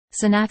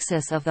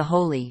Synaxis of the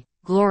holy,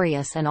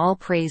 glorious and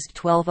all-praised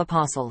 12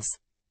 apostles.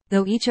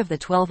 Though each of the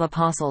 12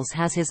 apostles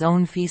has his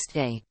own feast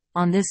day,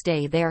 on this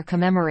day they are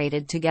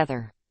commemorated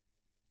together.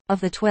 Of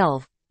the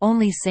 12,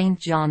 only Saint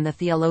John the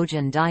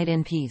theologian died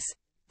in peace,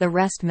 the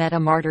rest met a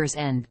martyr's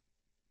end.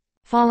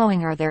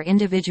 Following are their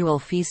individual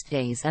feast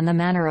days and the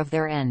manner of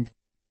their end.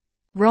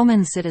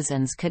 Roman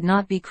citizens could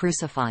not be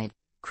crucified.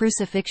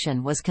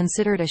 Crucifixion was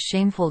considered a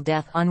shameful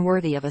death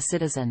unworthy of a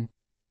citizen.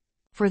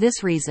 For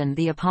this reason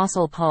the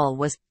Apostle Paul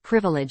was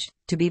privileged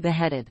to be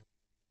beheaded.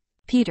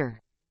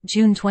 Peter,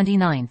 June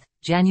 29,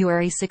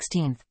 January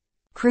 16,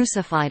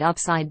 crucified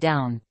upside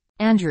down.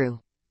 Andrew,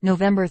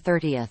 November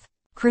 30,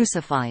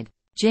 crucified.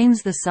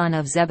 James the son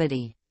of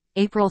Zebedee,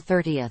 April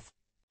 30,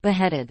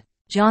 beheaded.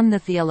 John the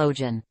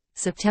theologian,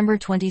 September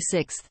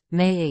 26,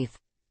 May 8,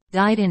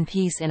 died in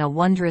peace in a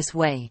wondrous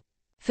way.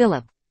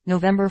 Philip,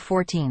 November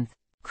 14,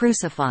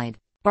 crucified.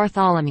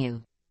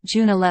 Bartholomew,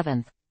 June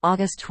 11,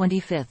 August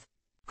 25,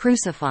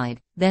 crucified,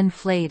 then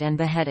flayed and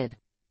beheaded.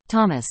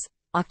 Thomas,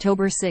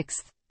 October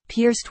 6,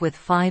 pierced with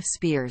 5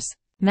 spears.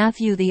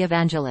 Matthew the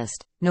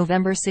Evangelist,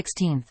 November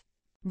 16,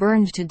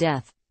 burned to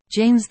death.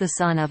 James the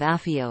son of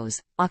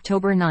Aphios,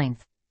 October 9,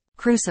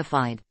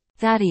 crucified.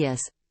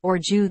 Thaddeus, or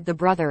Jude the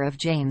brother of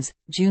James,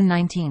 June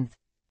 19,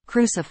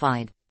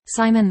 crucified.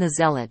 Simon the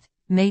Zealot,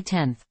 May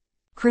 10,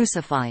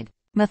 crucified.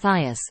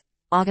 Matthias,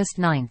 August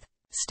 9,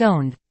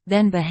 stoned,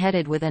 then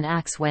beheaded with an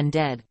axe when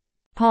dead.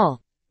 Paul,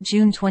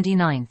 June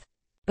 29,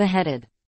 beheaded.